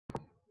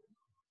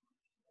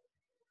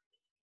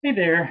Hey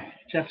there,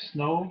 Jeff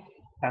Snow,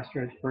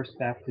 pastor at First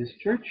Baptist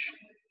Church,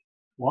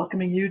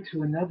 welcoming you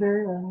to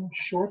another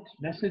short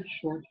message,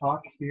 short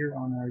talk here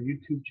on our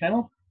YouTube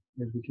channel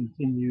as we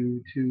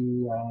continue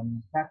to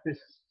practice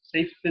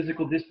safe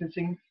physical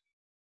distancing.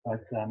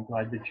 But I'm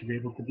glad that you're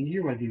able to be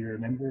here, whether you're a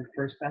member of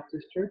First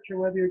Baptist Church or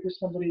whether you're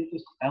just somebody who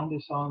just found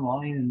us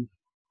online and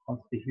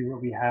wants to hear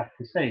what we have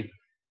to say.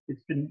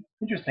 It's been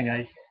interesting.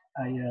 I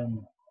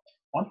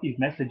want these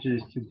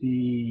messages to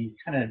be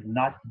kind of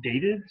not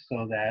dated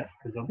so that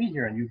because they'll be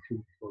here on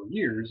YouTube for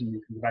years and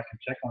you can go back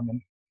and check on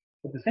them.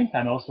 But at the same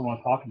time, I also want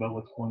to talk about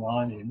what's going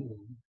on in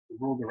the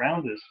world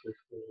around us with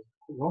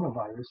the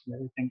coronavirus and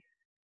everything.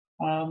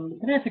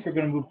 Today, I think we're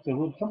going to move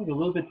to something a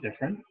little bit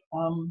different.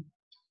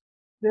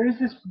 There is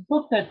this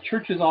book that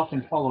churches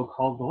often follow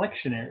called the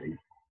Lectionary.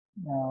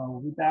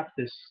 Now, we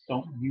Baptists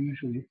don't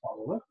usually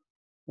follow it,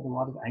 but a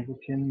lot of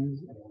Anglicans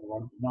and a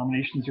lot of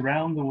denominations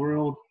around the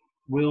world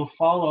will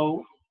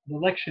follow the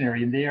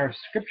lectionary, and they are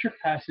scripture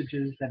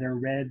passages that are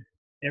read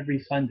every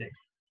Sunday.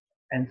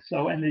 And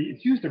so,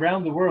 it's used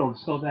around the world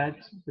so that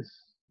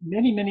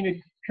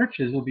many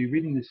churches will be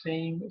reading the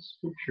same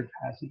scripture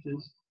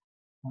passages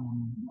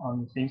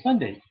on the same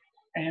Sunday.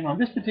 And on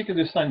this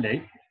particular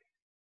Sunday,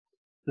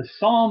 the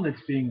psalm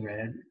that's being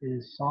read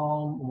is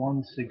Psalm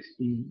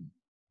 116.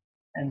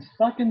 And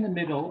stuck in the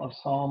middle of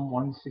Psalm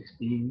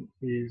 116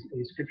 is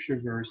a scripture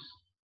verse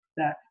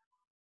that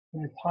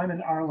in a time in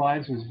our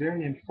lives was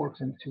very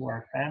important to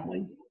our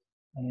family.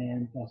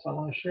 And so I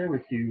want to share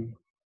with you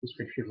the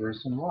scripture verse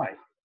and why.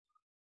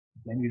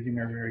 Again, using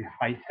our very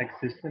high-tech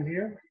system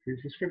here, here's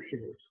the scripture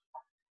verse.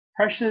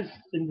 Precious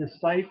in the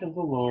sight of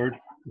the Lord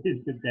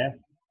is the death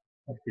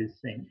of his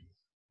saints.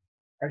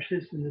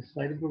 Precious in the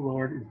sight of the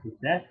Lord is the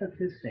death of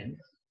his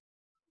saints.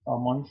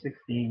 Psalm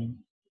 116,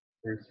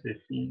 verse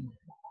 15.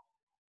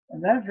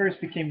 And that verse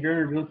became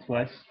very real to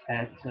us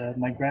at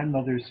my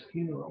grandmother's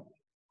funeral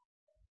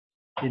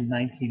in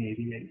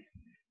 1988.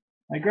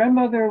 My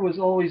grandmother was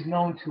always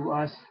known to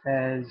us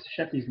as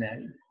Sheppy's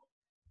nanny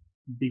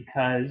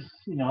because,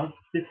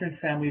 different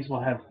families will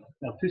have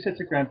two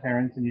sets of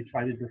grandparents and you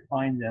try to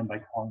define them by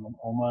calling them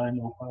Oma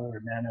and Opa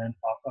or Nana and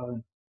Papa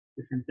and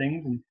different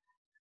things. And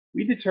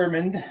we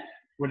determined, for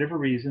whatever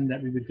reason,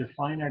 that we would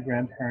define our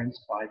grandparents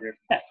by their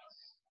pets.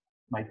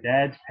 My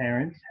dad's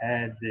parents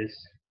had this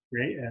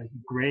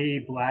gray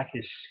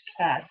blackish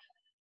cat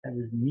that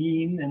was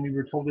mean, and we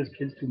were told as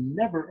kids to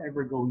never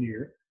ever go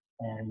near.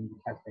 And the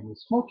cat's name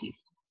was Smokey.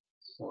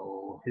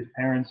 So his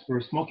parents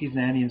were Smokey's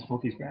nanny and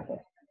Smokey's grandpa.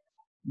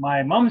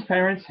 My mom's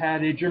parents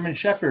had a German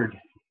Shepherd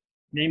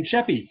named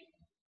Sheppy.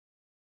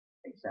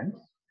 Makes sense.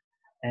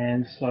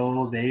 And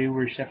so they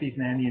were Sheppy's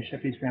nanny and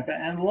Sheppy's grandpa.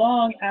 And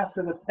long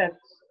after the pets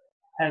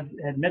had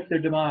met their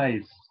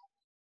demise,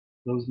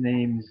 those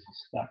names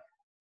stuck.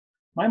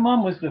 My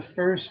mom was the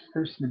first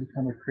person to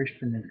become a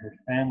Christian in her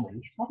family.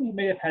 She probably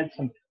may have had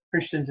some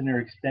Christians in her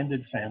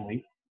extended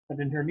family, but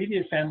in her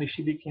immediate family,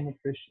 she became a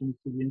Christian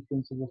through the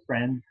influence of a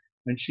friend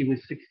when she was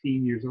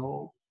 16 years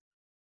old.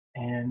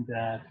 And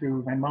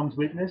through my mom's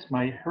witness,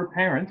 her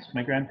parents,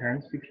 my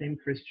grandparents, became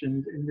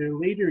Christians in their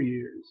later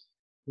years,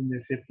 in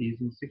their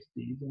 50s and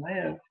 60s. And I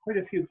have quite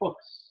a few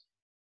books,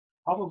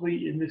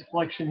 probably in this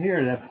collection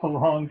here, that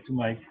belong to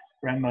my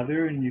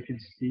grandmother. And you can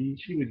see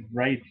she would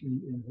write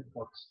in her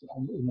books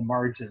in the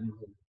margins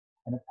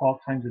and all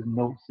kinds of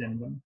notes in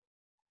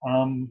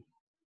them.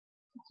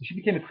 So she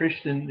became a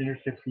Christian in her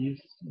 50s,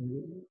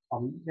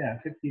 probably,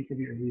 50s,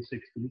 maybe early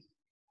 60s.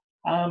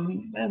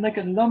 And like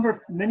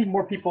many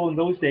more people in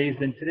those days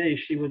than today,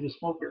 she was a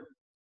smoker,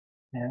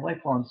 and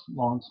lifelong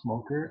long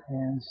smoker.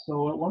 And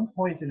so at one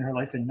point in her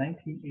life, in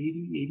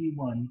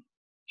 1980-81,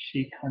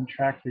 she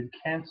contracted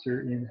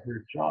cancer in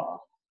her jaw.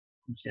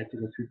 And she had to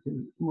go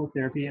through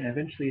chemotherapy and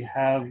eventually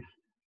have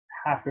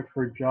half of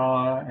her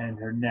jaw and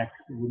her neck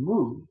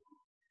removed.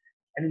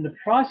 And in the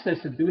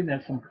process of doing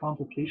that, some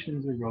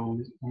complications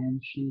arose and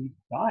she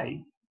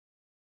died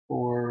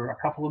for a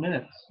couple of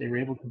minutes. They were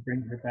able to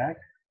bring her back.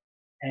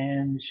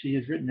 And she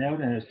has written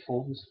out and has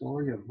told the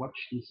story of what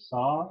she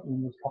saw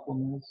in those couple of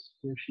minutes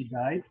where she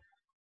died.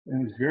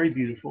 And it was very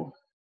beautiful.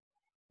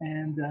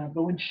 And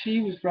but when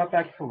she was brought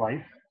back to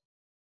life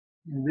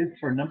and lived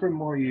for a number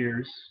more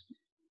years,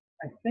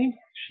 I think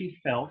she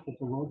felt that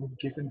the Lord had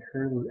given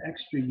her those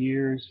extra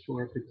years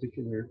for a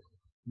particular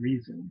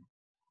reason.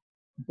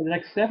 For the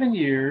next 7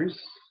 years,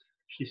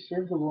 she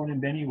served the Lord in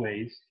many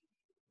ways,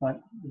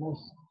 but the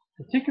most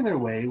particular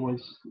way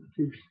was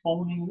through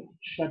phoning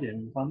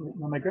shut-ins.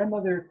 Now, my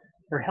grandmother,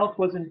 her health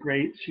wasn't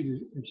great. She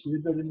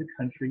lived out in the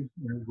country,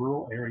 in a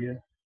rural area,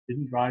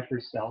 didn't drive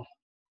herself.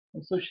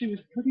 And so she was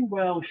pretty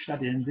well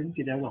shut in, didn't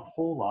get out a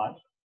whole lot.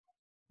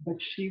 But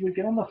she would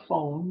get on the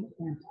phone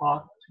and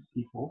talk to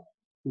people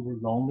who were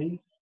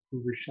lonely,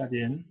 who were shut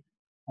in.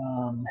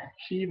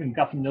 She even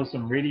got to know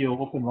some radio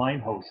open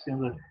line hosts,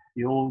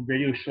 the old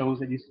radio shows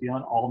that used to be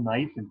on all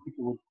night, and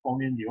people would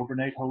phone in the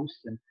overnight host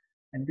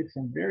and get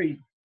some very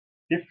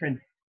different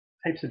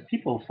types of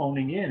people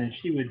phoning in, and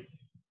she would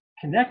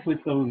connect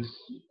with those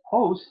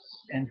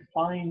hosts and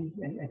find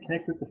and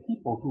connect with the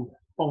people who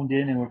phoned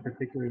in and were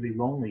particularly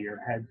lonely or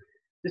had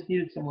just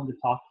needed someone to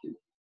talk to.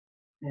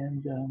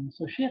 And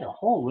so she had a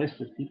whole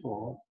list of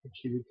people that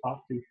she would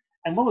talk to.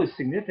 And what was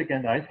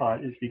significant, I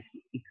thought, is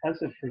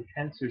because of her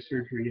cancer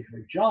surgery in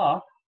her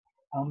jaw,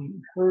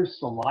 her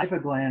saliva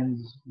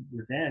glands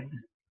were dead.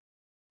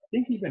 I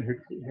think even her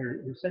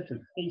sense of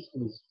taste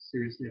was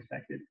seriously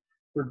affected.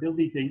 Her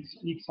ability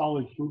to eat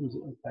solid food was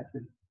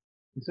affected.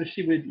 And so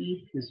she would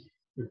eat this,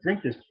 or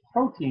drink this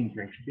protein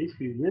drink. She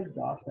basically lived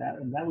off that,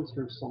 and that was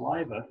her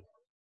saliva.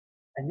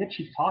 And yet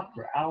she talked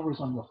for hours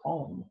on the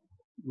phone,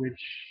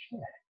 which,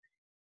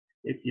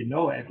 if you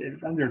know it,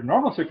 under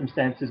normal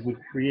circumstances would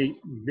create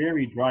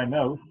very dry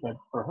mouth, but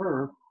for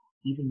her,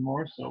 even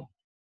more so.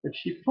 But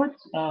she put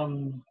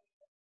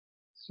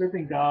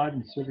serving God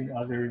and serving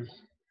others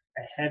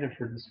ahead of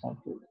her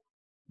discomfort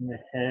and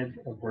ahead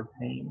of her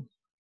pain.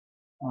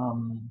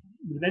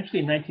 Eventually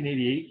in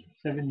 1988,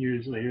 7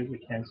 years later, the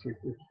cancer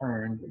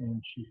returned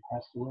and she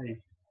passed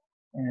away.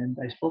 And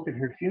I spoke at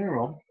her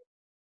funeral,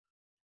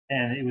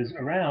 and it was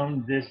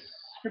around this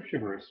scripture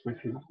verse, which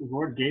the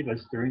Lord gave us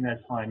during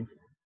that time,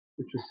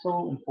 which was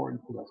so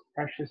important to us.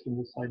 Precious in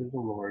the sight of the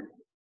Lord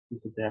is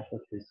the death of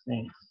his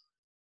saints.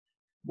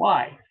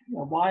 Why?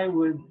 Why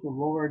would the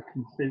Lord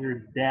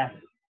consider death,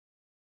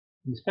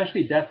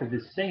 especially death of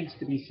his saints,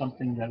 to be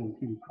something that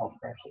he would call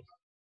precious?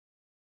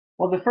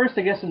 Well, the first,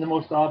 I guess, and the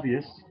most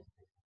obvious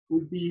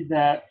would be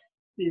that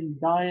in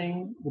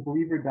dying, the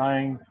believer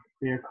dying,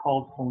 they are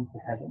called home to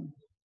heaven.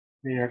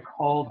 They are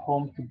called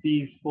home to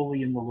be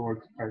fully in the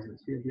Lord's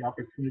presence. We have the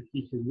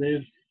opportunity to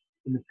live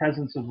in the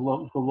presence of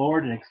the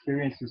Lord and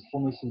experience his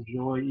fullness of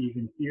joy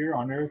even here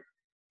on earth,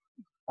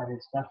 but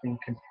it's nothing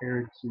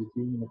compared to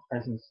being in the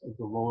presence of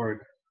the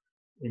Lord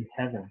in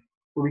heaven,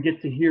 where we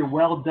get to hear,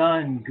 "Well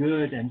done,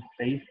 good and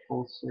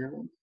faithful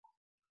servant."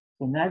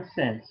 So in that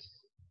sense,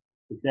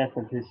 the death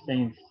of his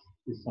saints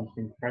is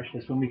something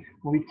precious. When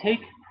we take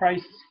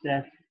Christ's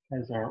death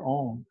as our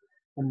own,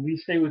 when we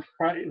say with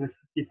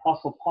the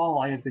Apostle Paul,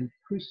 "I have been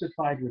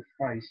crucified with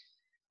Christ,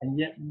 and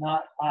yet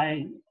not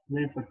I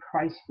live, but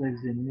Christ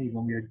lives in me,"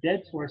 when we are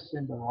dead to our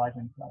sin but alive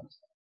in Christ,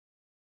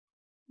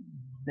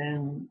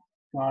 then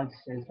God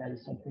says that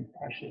is something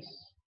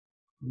precious.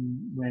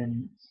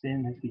 When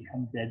sin has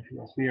become dead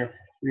to us, we are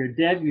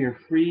dead. We are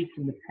freed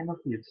from the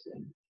penalty of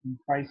sin. In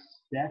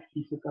Christ's death,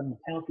 he took on the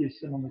penalty of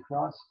sin on the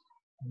cross,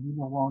 and we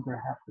no longer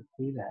have to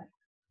pay that.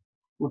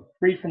 We're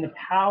freed from the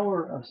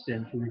power of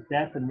sin through his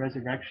death and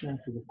resurrection and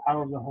through the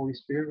power of the Holy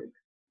Spirit.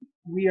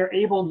 We are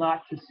able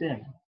not to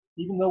sin.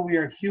 Even though we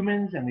are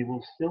humans and we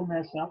will still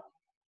mess up,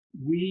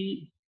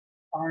 we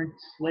aren't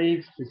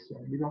slaves to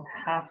sin. We don't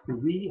have to.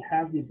 We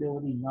have the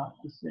ability not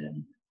to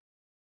sin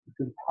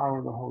through the power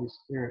of the Holy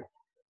Spirit.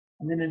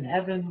 And then in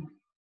heaven,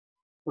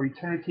 for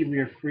eternity, we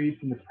are freed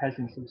from the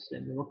presence of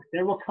sin.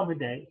 There will come a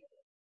day.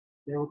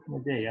 There will come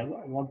a day. I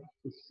love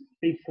this.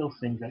 Faith Hill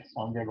sings that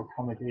song, "There Will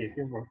Come a Day." If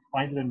you ever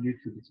find it on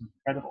YouTube, it's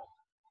incredible.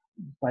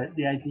 But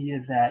the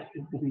idea that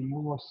there will be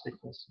no more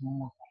sickness, no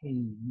more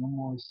pain, no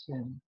more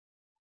sin,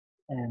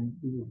 and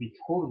we will be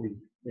totally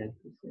dead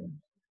to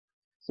sin.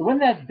 So when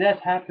that death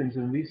happens,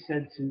 and we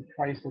said to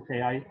Christ,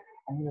 "Okay, I'm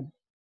going to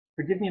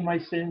forgive me my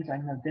sins.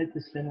 I'm now dead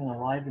to sin and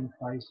alive in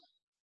Christ,"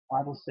 the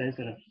Bible says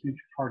that a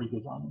huge party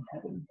goes on in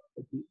heaven,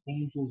 that the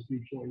angels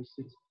rejoice.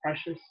 It's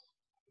precious,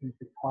 and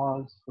it's a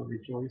cause for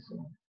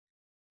rejoicing.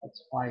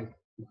 That's why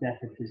the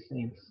death of his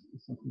saints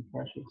is something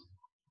precious.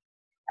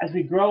 As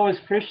we grow as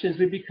Christians,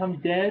 we become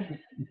dead.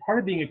 And part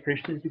of being a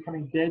Christian is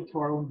becoming dead to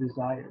our own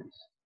desires,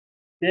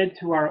 dead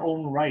to our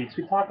own rights.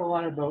 We talk a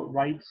lot about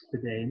rights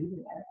today, and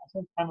even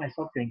I find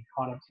myself getting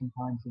caught up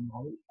sometimes in,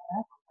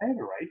 I have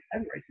a right. I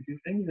have a right to do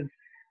things.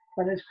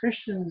 But as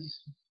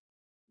Christians,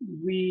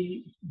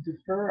 we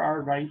defer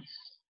our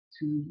rights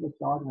to what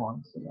God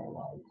wants in our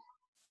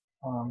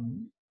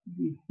lives.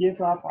 We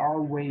give up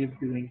our way of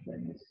doing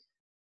things,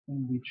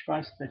 and we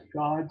trust that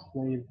God's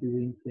way of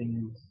doing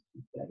things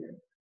is better.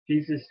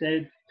 Jesus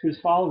said to his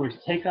followers,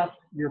 "Take up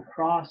your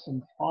cross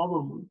and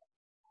follow me."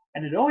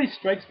 And it always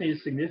strikes me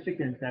as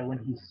significant that when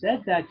he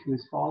said that to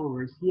his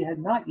followers, he had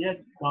not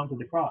yet gone to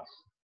the cross.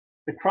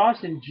 The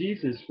cross and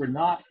Jesus were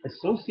not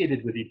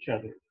associated with each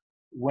other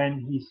when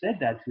he said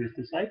that to his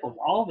disciples.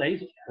 All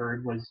they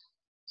heard was,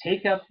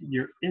 "Take up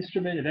your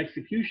instrument of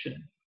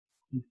execution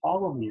and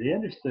follow me." They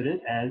understood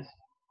it as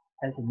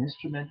an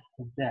instrument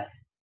of death.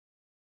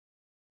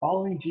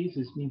 Following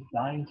Jesus means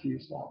dying to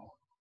yourself.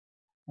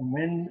 And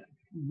when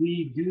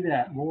we do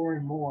that more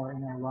and more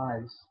in our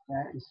lives,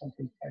 that is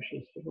something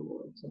precious for the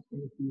Lord,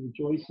 something that he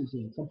rejoices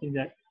in, something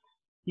that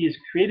he has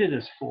created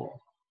us for,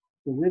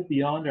 to live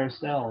beyond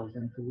ourselves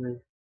and to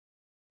live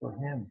for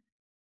him.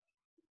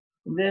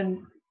 And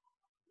then,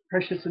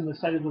 precious in the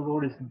sight of the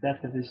Lord is the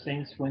death of his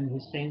saints, when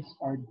his saints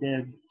are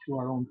dead to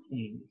our own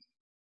pains.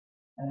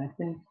 And I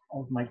think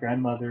of my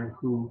grandmother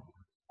who,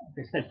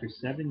 like I said, for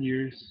 7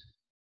 years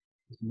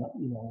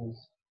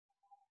was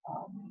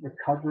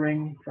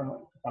recovering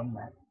from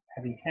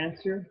having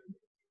cancer,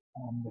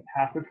 with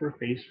half of her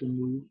face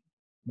removed.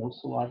 no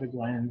saliva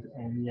glands,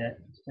 and yet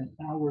spent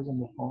hours on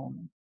the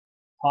phone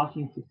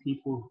talking to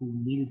people who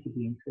needed to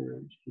be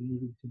encouraged, who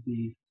needed to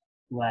be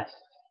blessed.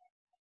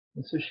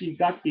 And so she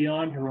got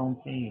beyond her own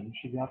pain.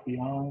 She got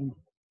beyond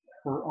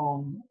her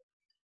own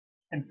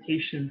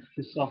temptations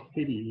to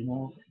self-pity.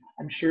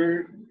 I'm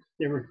sure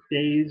there were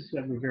days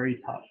that were very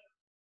tough,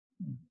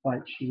 but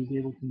she was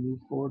able to move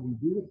forward and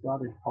do what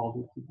God had called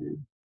her to do.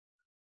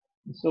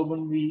 And so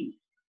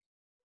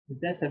the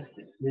death of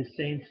the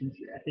saints,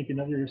 I think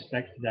another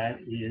respect to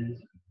that is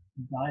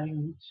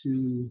dying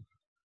to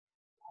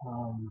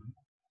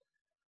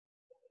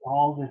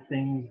all the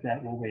things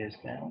that will weigh us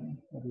down,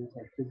 whether it's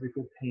our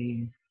physical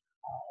pain,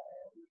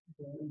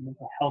 the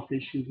mental health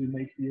issues we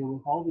may deal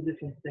with, all the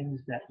different things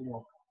that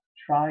will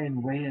try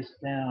and weigh us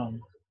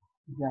down,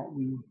 that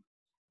we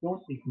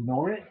don't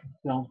ignore it,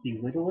 don't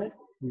belittle it,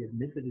 we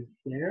admit that it's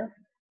there,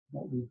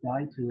 that we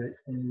die to it,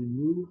 and we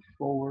move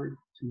forward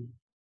to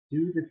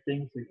do the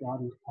things that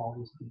God has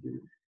called us to do.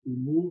 We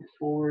move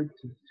forward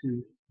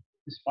to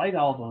despite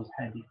all those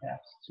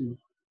handicaps, to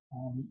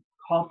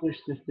accomplish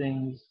the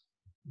things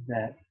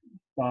that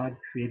God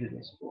created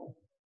us for,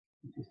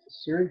 which is to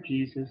serve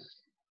Jesus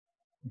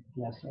and to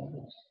bless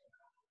others.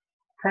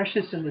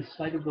 Precious in the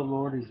sight of the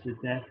Lord is the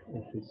death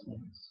of his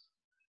saints.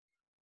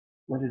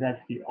 Whether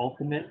that's the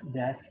ultimate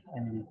death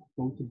and we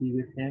go to be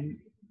with him,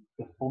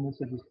 the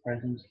fullness of his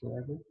presence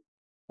forever,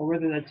 or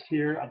whether that's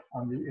here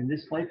in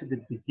this life at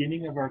the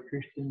beginning of our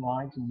Christian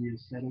lives and we have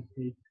said,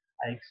 okay,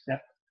 I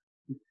accept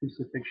the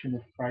crucifixion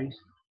of Christ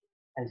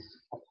as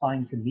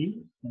applying to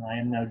me, and I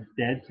am now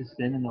dead to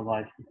sin and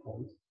alive to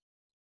Christ.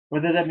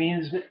 Whether that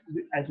means that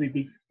as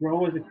we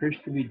grow as a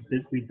Christian,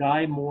 we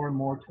die more and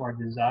more to our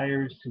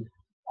desires, to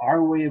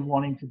our way of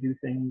wanting to do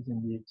things,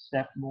 and we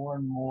accept more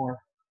and more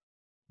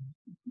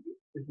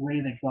the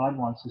way that God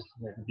wants us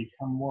to live and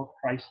become more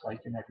Christ-like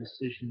in our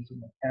decisions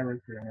and our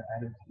character and our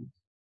attitudes.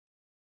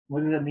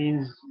 Whether that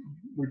means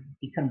we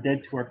become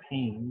dead to our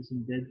pains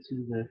and dead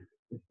to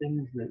the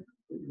things that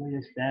weigh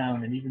us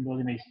down, and even though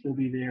they may still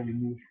be there, we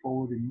move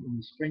forward in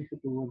the strength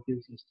that the Lord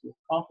gives us to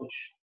accomplish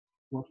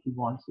what he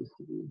wants us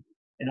to do.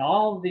 And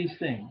all of these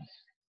things,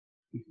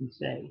 we can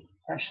say,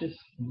 precious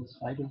in the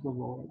sight of the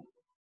Lord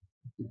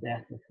is the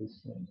death of his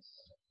saints.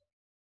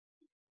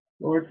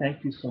 Lord,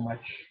 thank you so much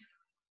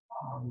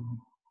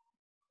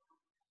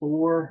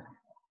for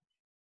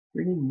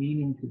bringing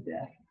meaning to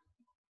death.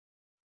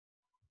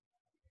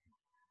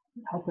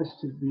 Help us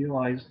to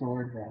realize,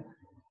 Lord,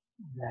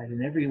 that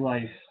in every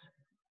life,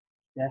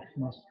 death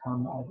must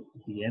come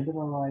at the end of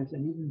our lives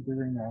and even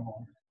during our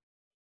life.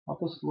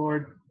 Help us,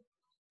 Lord,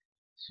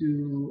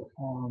 to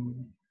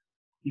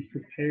be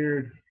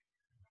prepared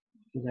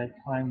for that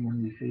time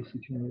when we face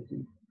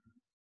eternity.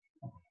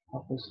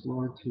 Help us,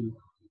 Lord, to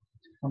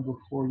come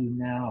before you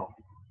now,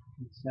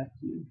 accept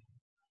you,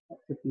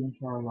 accept you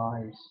into our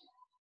lives,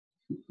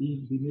 to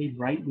be made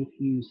right with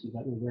you so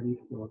that we're ready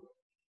for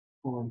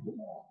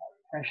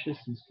precious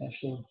and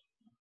special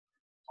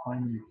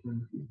time in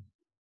eternity.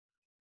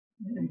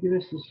 And give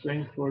us the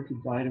strength, Lord,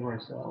 to die to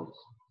ourselves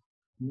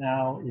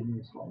now in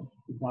this life,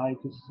 to die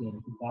to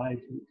sin, to die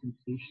to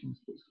temptations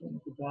to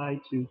sin, to die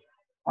to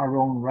our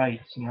own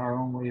rights and our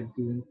own way of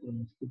doing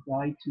things, to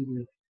die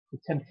to the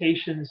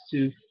temptations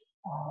to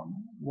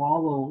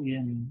wallow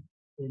in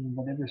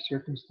whatever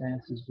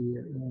circumstances we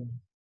are in.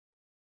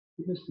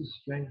 Give us the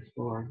strength,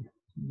 Lord,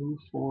 to move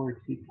forward,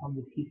 to become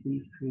the people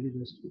you've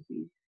created us to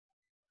be,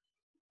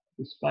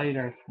 despite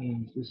our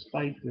pains,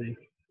 despite the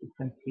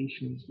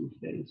temptations we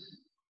face.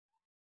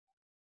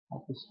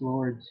 Help us,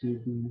 Lord, to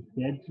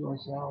be dead to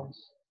ourselves,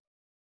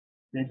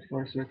 dead to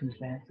our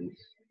circumstances,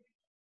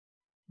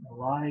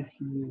 alive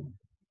to you.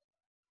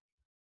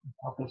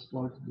 Help us,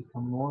 Lord, to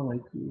become more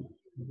like you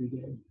every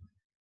day.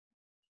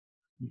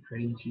 We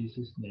pray in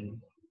Jesus' name.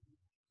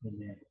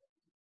 Amen.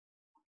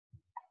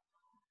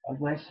 God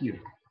bless you.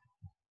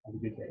 Have a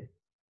good day.